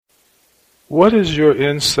what is your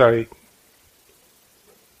insight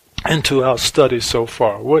into our study so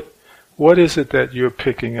far? What is it that you're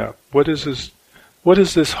picking up? What is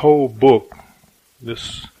this whole book, the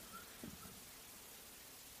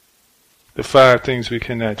 5 things we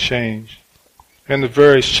cannot change, and the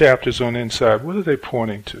various chapters on the inside, what are they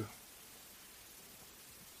pointing to?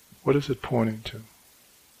 What is it pointing to?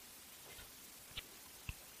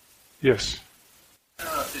 Yes? I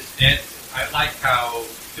don't know if this Ed, I like how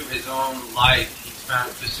through his own life he's found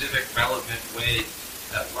specific relevant ways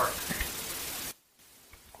that work.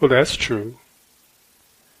 Well, that's true.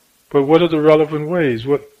 But what are the relevant ways?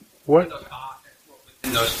 What?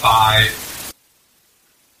 In those 5.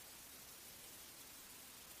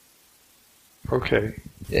 Okay.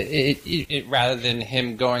 It rather than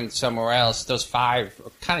him going somewhere else, those 5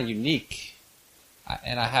 are kind of unique,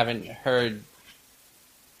 and I haven't heard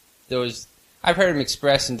those. I've heard him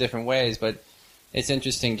expressed in different ways, but it's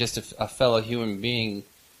interesting just a fellow human being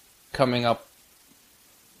coming up,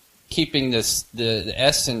 keeping the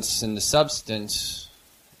essence and the substance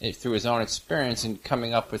through his own experience, and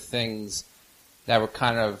coming up with things that were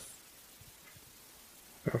kind of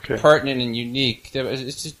pertinent and unique.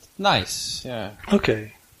 It's just nice, yeah.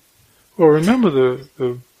 Okay. Well, remember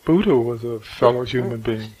the Buddha was a fellow human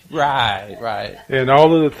being. Right. And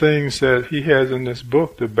all of the things that he has in this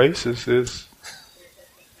book, the basis is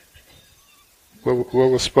what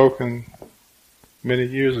was spoken many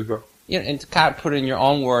years ago. Yeah, and to kind of put it in your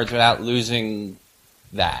own words without losing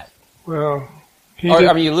that. Well,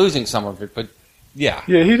 you're losing some of it, but yeah.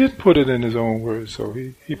 Yeah, he didn't put it in his own words, so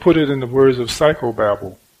he put it in the words of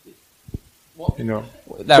psychobabble. Well,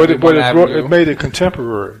 it made it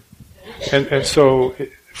contemporary. And so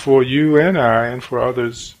for you and I and for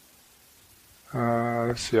others,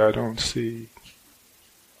 let's see, I don't see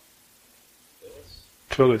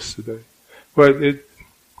Phyllis today. But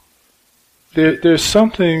there's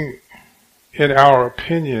something in our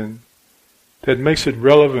opinion that makes it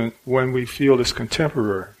relevant when we feel it's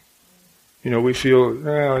contemporary. We feel,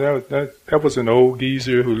 that was an old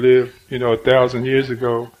geezer who lived, 1,000 years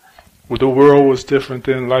ago. Well, the world was different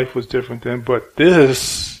then, life was different then, but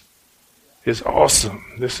this is awesome.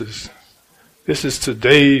 This is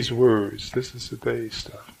today's words. This is today's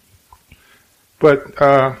stuff.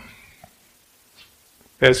 But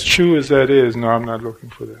as true as that is, no, I'm not looking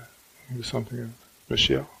for that. There's something else.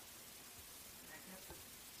 Michelle?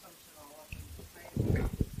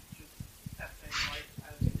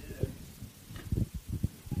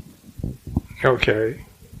 Okay.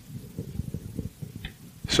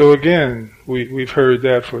 So again, we've heard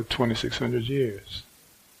that for 2,600 years.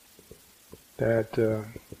 That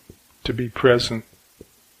to be present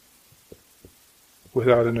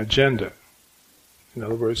without an agenda. In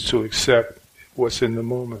other words, to accept what's in the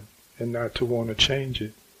moment and not to want to change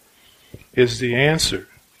it is the answer.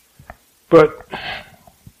 But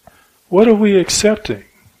what are we accepting?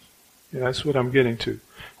 That's what I'm getting to.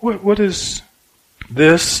 What is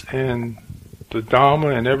this and the Dharma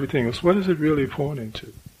and everything else? What is it really pointing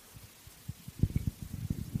to?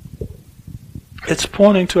 It's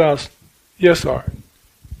pointing to our... Yes, Art?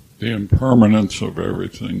 The impermanence of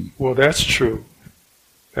everything. Well, that's true.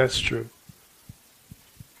 That's true.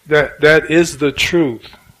 That is the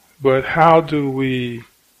truth. But how do we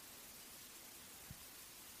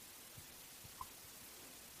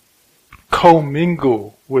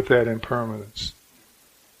commingle with that impermanence?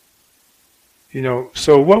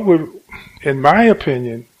 So what in my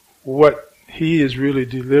opinion, what he is really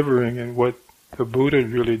delivering and what the Buddha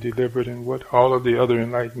really delivered and what all of the other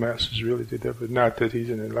enlightened masters really delivered, not that he's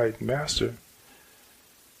an enlightened master,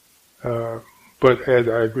 but as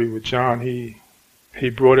I agree with John, he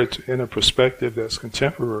brought it in a perspective that's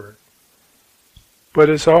contemporary. But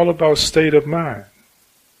it's all about state of mind.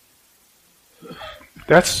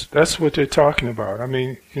 That's what they're talking about. I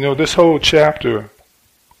mean, this whole chapter,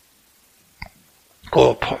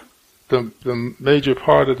 or the major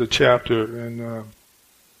part of the chapter in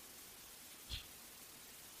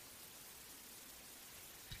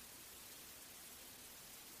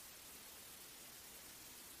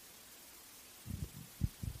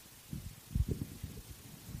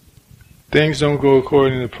things don't go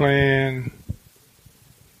according to plan.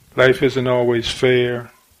 Life isn't always fair.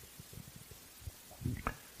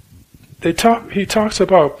 He talks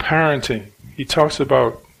about parenting. He talks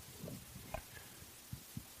about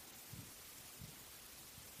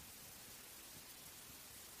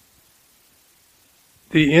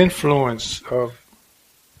the influence of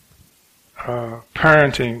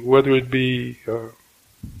parenting, whether it be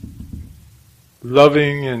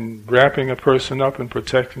loving and wrapping a person up and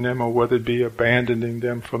protecting them, or whether it be abandoning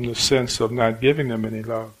them from the sense of not giving them any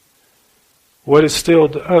love. what it still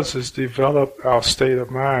does is develop our state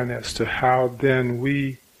of mind as to how then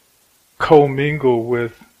we commingle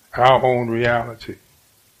with our own reality.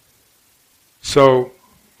 So,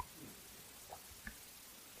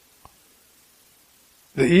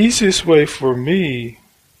 the easiest way for me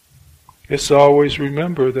is to always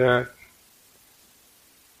remember that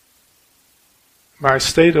my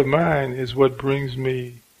state of mind is what brings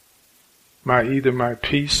me either my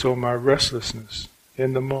peace or my restlessness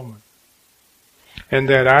in the moment. And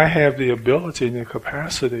that I have the ability and the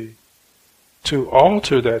capacity to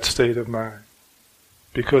alter that state of mind.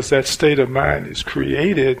 Because that state of mind is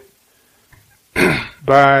created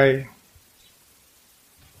by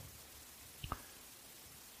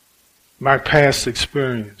my past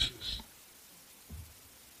experiences.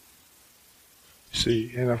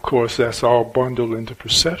 See, and of course that's all bundled into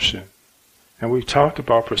perception. And we've talked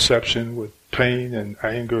about perception with pain and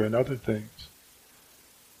anger and other things.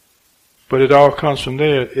 But it all comes from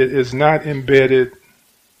there. It is not embedded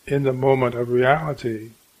in the moment of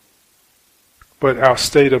reality, but our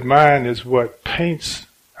state of mind is what paints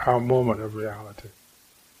our moment of reality.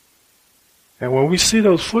 And when we see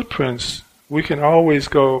those footprints, we can always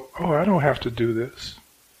go, oh, I don't have to do this.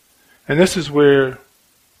 And this is where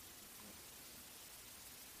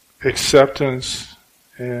acceptance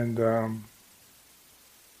and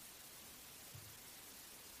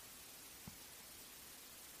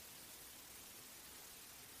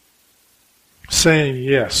saying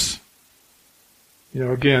yes.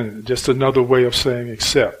 Again, just another way of saying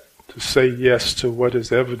accept. To say yes to what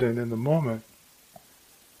is evident in the moment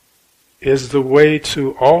is the way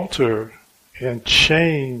to alter and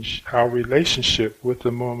change our relationship with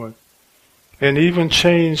the moment, and even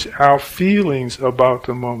change our feelings about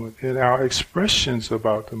the moment and our expressions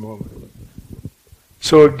about the moment.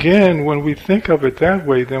 So again, when we think of it that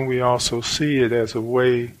way, then we also see it as a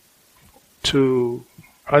way to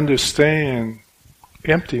understand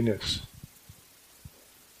emptiness.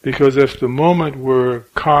 Because if the moment were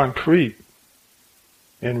concrete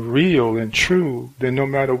and real and true, then no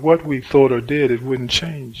matter what we thought or did, it wouldn't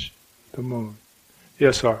change the moment.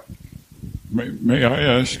 Yes, Art. May I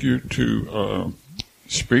ask you to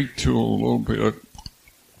speak to a little bit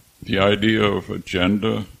the idea of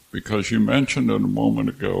agenda? Because you mentioned it a moment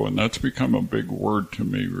ago, and that's become a big word to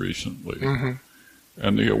me recently. Mm-hmm.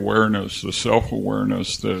 And the awareness, the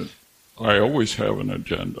self-awareness that I always have an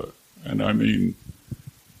agenda. And I mean,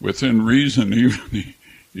 within reason,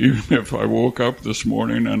 even if I woke up this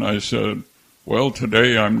morning and I said, well,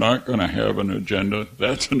 today I'm not going to have an agenda,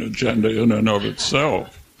 that's an agenda in and of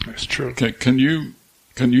itself. That's true. Can you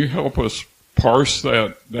help us parse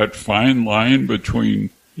that fine line between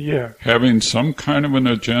having some kind of an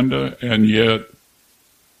agenda and yet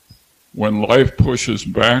when life pushes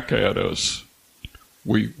back at us,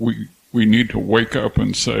 we need to wake up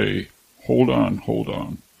and say, hold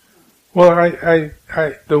on. Well, I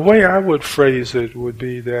the way I would phrase it would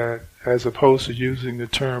be that, as opposed to using the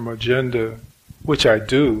term agenda, which I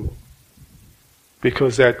do,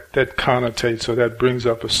 because that connotates, or that brings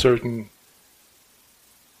up a certain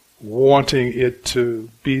wanting it to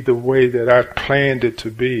be the way that I planned it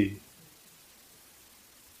to be,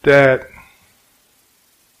 that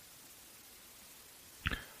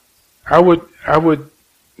I would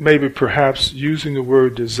maybe perhaps using the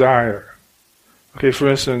word desire. Okay, for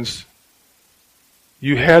instance,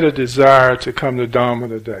 you had a desire to come to Dharma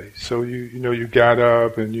today. So you got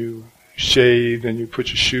up and you shaved and you put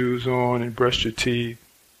your shoes on and brushed your teeth,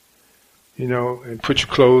 and put your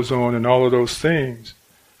clothes on and all of those things.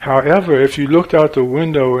 However, if you looked out the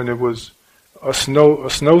window and it was a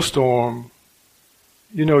snowstorm,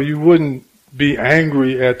 you wouldn't be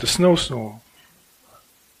angry at the snowstorm.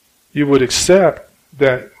 You would accept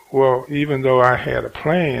that, well, even though I had a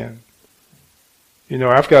plan,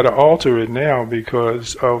 I've got to alter it now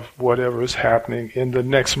because of whatever is happening in the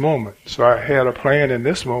next moment. So I had a plan in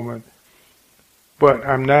this moment, but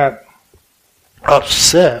I'm not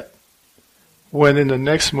upset when in the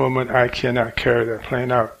next moment I cannot carry that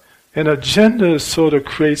plan out. An agenda sort of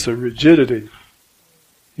creates a rigidity.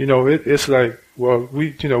 It's like, well,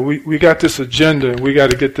 we got this agenda and we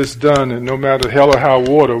got to get this done, and no matter hell or high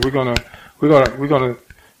water, we're gonna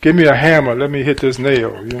give me a hammer, let me hit this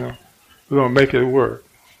nail. We're gonna make it work.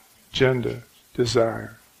 Agenda,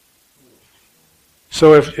 desire.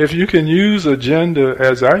 So if you can use agenda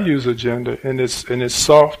as I use agenda in its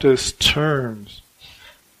softest terms,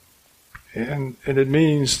 and it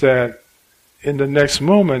means that in the next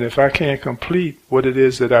moment, if I can't complete what it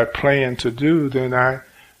is that I plan to do, then I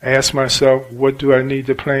ask myself, what do I need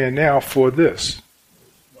to plan now for this?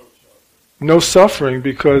 no suffering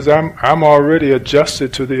because I'm already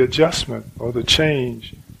adjusted to the adjustment or the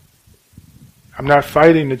change. I'm not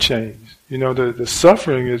fighting the change. The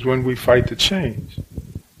suffering is when we fight the change.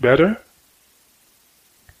 Better?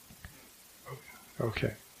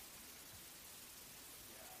 Okay.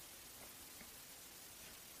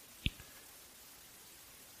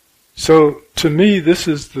 So, to me, this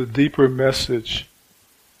is the deeper message,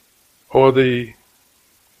 or the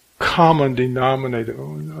common denominator.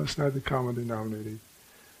 Oh, no, it's not the common denominator.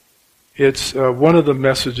 It's one of the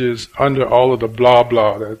messages under all of the blah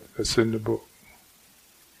blah that's in the book.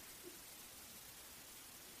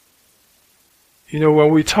 When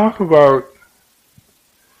we talk about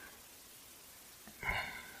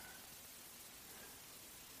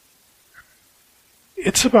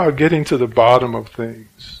it's about getting to the bottom of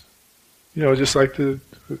things. Just like the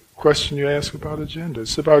question you asked about agenda.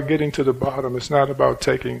 It's about getting to the bottom. It's not about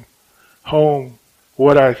taking home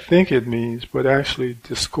what I think it means, but actually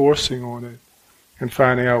discoursing on it and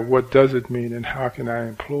finding out what does it mean and how can I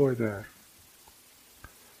employ that.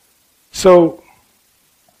 So,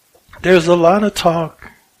 there's a lot of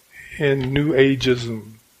talk in New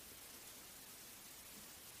Ageism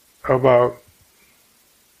about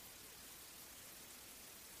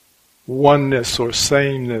oneness or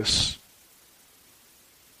sameness.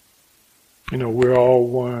 We're all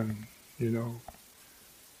one,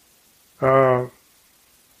 But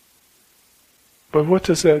what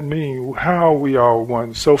does that mean? How are we all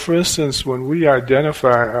one? So for instance, when we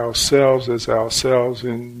identify ourselves as ourselves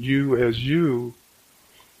and you as you,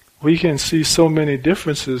 we can see so many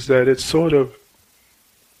differences that it sort of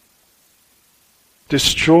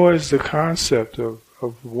destroys the concept of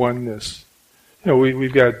oneness.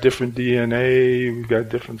 We've got different DNA, we've got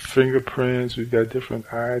different fingerprints, we've got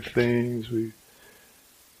different eye things, we've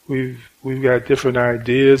got different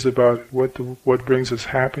ideas about what brings us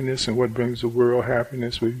happiness and what brings the world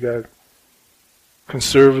happiness. We've got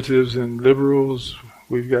conservatives and liberals,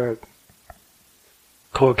 we've got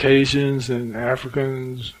Caucasians and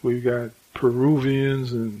Africans, we've got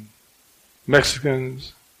Peruvians and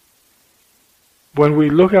Mexicans. When we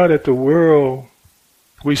look out at the world,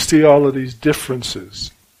 we see all of these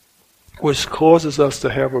differences, which causes us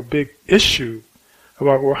to have a big issue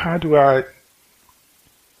about, well, how do I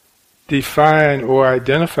define or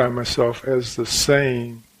identify myself as the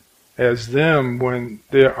same as them when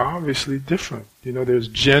they're obviously different? There's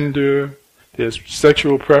gender, there's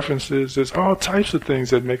sexual preferences, there's all types of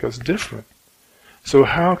things that make us different. So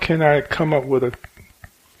how can I come up with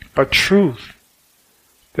a truth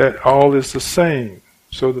that all is the same?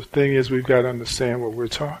 So the thing is, we've got to understand what we're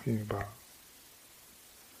talking about.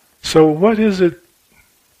 So what is it?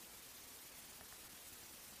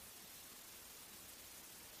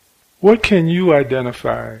 What can you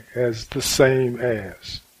identify as the same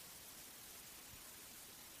as?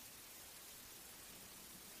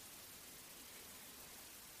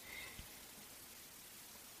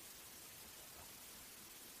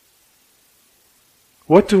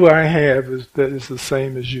 What do I have that is the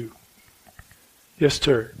same as you? Yes,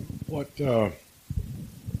 sir. What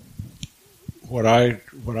I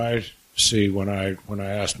see when I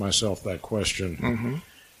ask myself that question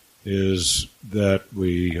is that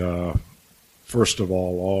we first of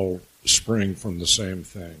all spring from the same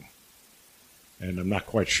thing, and I'm not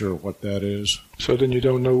quite sure what that is. So then you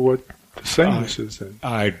don't know what the sameness is. Then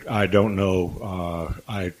I don't know.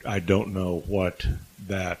 I don't know what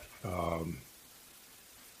that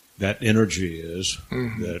that energy is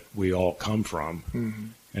that we all come from.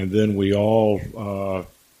 And then we all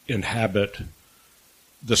inhabit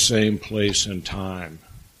the same place and time.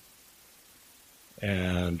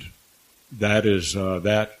 And that is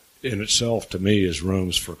that in itself, to me, is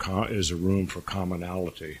a room for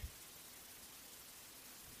commonality.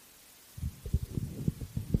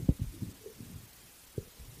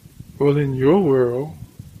 Well, in your world,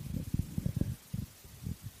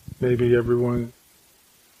 maybe everyone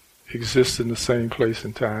exists in the same place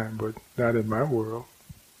and time, but not in my world.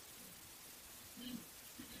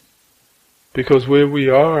 Because where we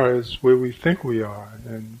are is where we think we are,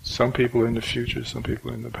 and some people in the future, some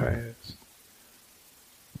people in the past.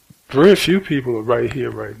 Very few people are right here,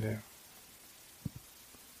 right now.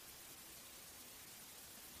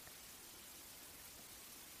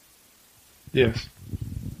 Yes.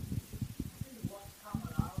 One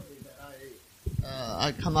commonality that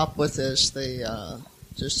I come up with is the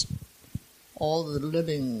just all the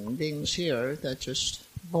living beings here that just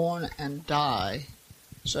born and die.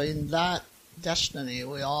 So in that destiny,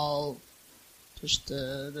 we all just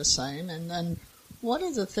the same. And then one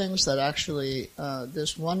of the things that actually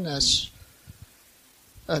this oneness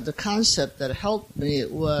the concept that helped me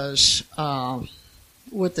was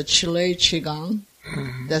with the Chile Qigong.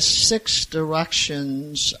 The 6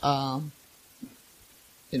 directions, when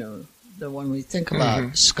we think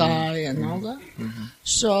about sky and all that.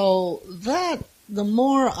 So that, the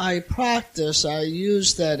more I practice, I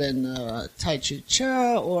use that in Tai Chi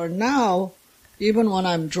chair, or now, even when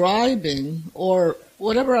I'm driving, or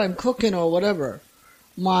whatever I'm cooking or whatever,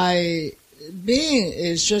 my being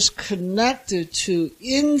is just connected to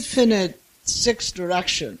infinite 6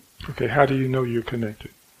 direction. Okay, how do you know you're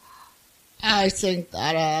connected? I think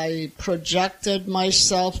that I projected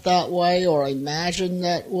myself that way, or imagined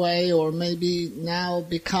that way, or maybe now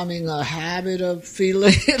becoming a habit of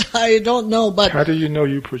feeling it. I don't know, but how do you know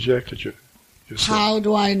you projected yourself? How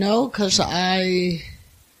do I know? Because I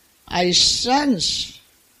sense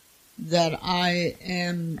that I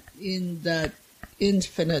am in that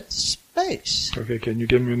infinite space. Okay, can you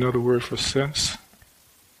give me another word for sense?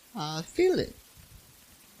 Feeling.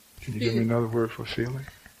 Can you give me another word for feeling?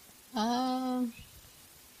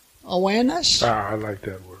 Awareness. I like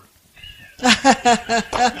that word.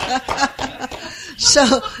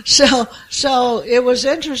 So it was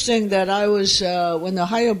interesting that I was when the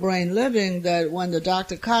higher brain living, that when the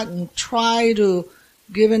Dr. Cotton tried to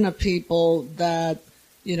give in to people that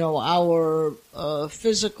our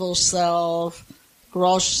physical self,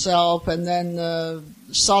 gross self, and then the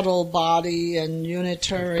subtle body and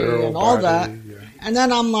unitary and all that, and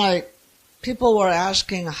then I'm like. People were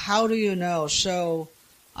asking, how do you know? So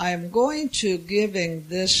I'm going to giving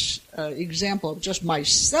this example of just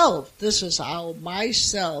myself. This is how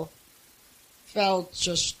myself felt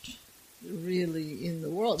just really in the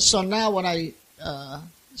world. So now when I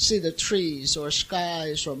see the trees or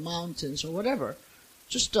skies or mountains or whatever,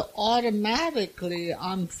 just automatically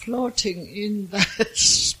I'm floating in that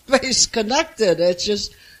space connected. It's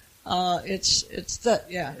just, it's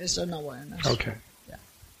an awareness. Okay. Yeah.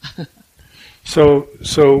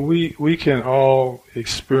 So we can all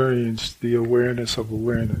experience the awareness of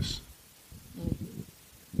awareness.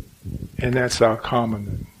 And that's our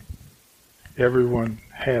common. Everyone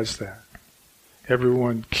has that.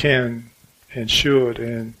 Everyone can and should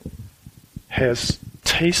and has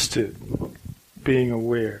tasted being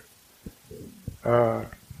aware. I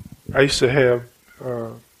used to have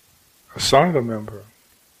a Sangha member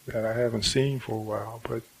that I haven't seen for a while,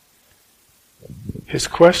 but his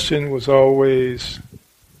question was always,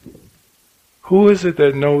 who is it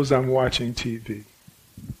that knows I'm watching TV?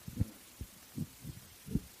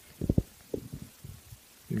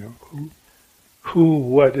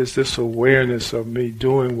 What is this awareness of me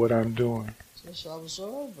doing what I'm doing? This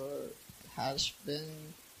observer has been,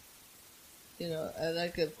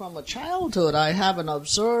 like from a childhood, I have an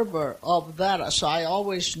observer of that. So I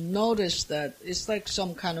always notice that it's like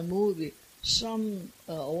some kind of movie, some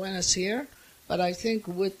awareness here. But I think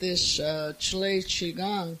with this Chile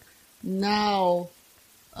Qigong, now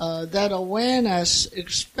that awareness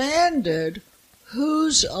expanded.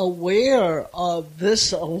 Who's aware of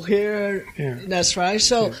this awareness, right?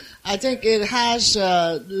 So I think it has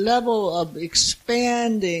a level of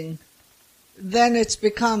expanding. Then it's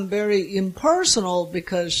become very impersonal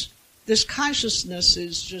because this consciousness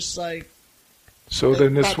is just like. So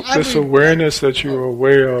then this awareness that you're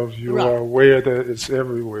aware of, you are aware that it's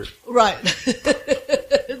everywhere. Right.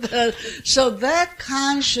 So that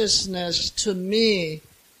consciousness to me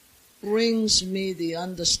brings me the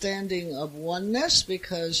understanding of oneness,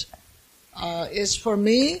 because it's for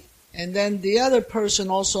me, and then the other person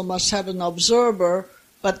also must have an observer,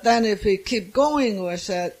 but then if we keep going with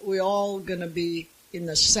it, we're all going to be in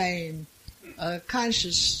the same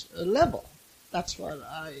conscious level. That's what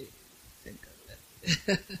I think of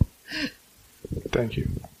it. Thank you.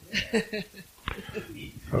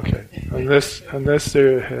 Okay. Unless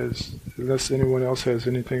anyone else has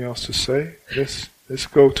anything else to say, let's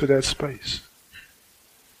go to that space.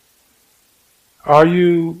 Are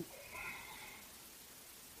you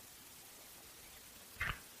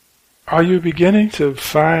beginning to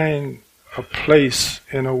find a place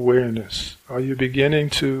in awareness? Are you beginning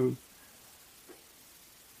to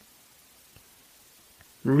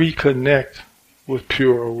reconnect with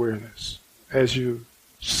pure awareness as you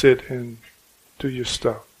sit and do your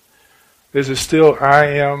stuff? Is it still I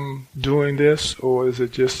am doing this, or is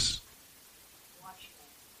it just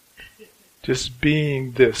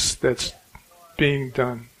being this that's being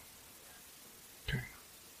done? Okay.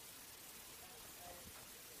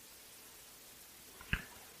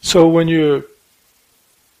 So when you're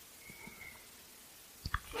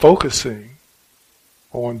focusing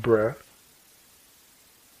on breath,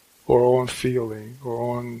 or on feeling,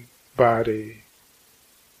 or on body,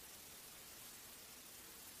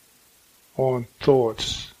 on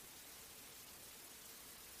thoughts,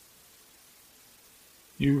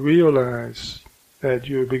 you realize that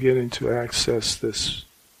you're beginning to access this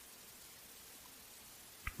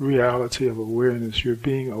reality of awareness. You're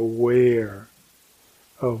being aware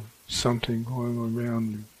of something going on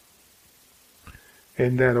around you.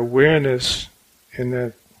 And that awareness and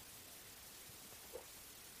that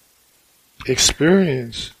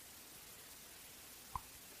experience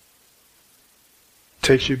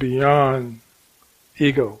takes you beyond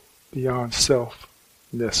ego, beyond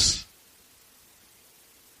selfness.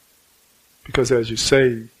 Because as you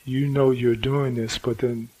say, you know you're doing this, but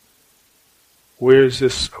then where's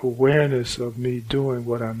this awareness of me doing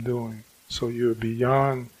what I'm doing? So you're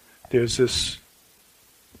beyond, there's this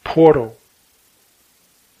portal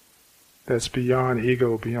that's beyond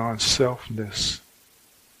ego, beyond selfness,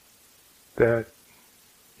 that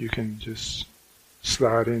you can just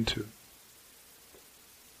slide into.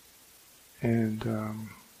 And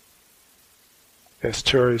as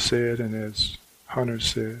Terry said, and as Hunter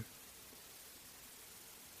said,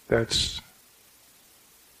 that's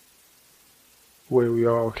where we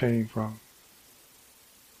all came from.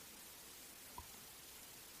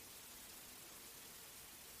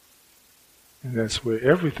 And that's where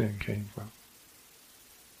everything came from.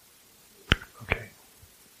 Okay.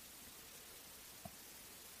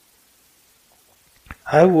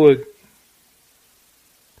 I would,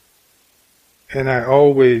 and I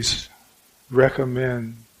always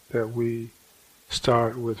recommend that we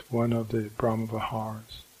start with one of the Brahma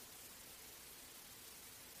Viharas.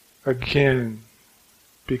 Again,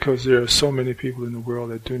 because there are so many people in the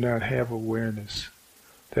world that do not have awareness,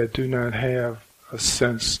 that do not have a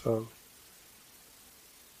sense of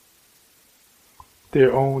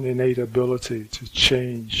their own innate ability to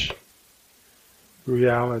change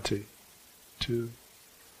reality, to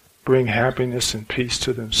bring happiness and peace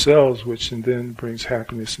to themselves, which then brings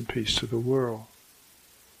happiness and peace to the world.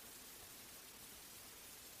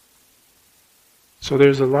 So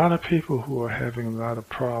there's a lot of people who are having a lot of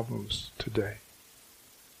problems today.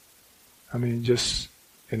 I mean, just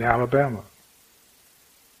in Alabama,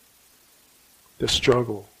 the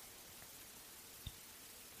struggle,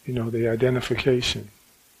 the identification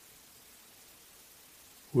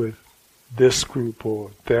with this group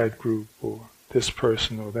or that group or this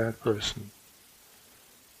person or that person,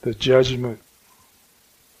 the judgment.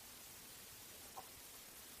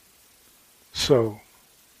 So,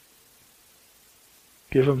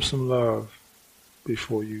 give them some love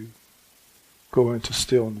before you go into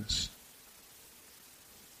stillness.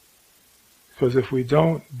 Because if we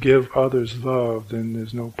don't give others love, then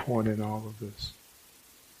there's no point in all of this.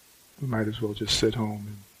 We might as well just sit home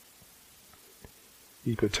and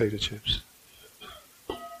eat potato chips.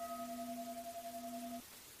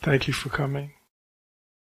 Thank you for coming.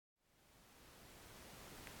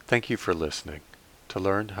 Thank you for listening. To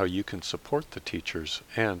learn how you can support the teachers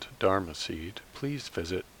and Dharma Seed, please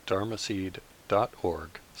visit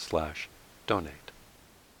dharmaseed.org/donate.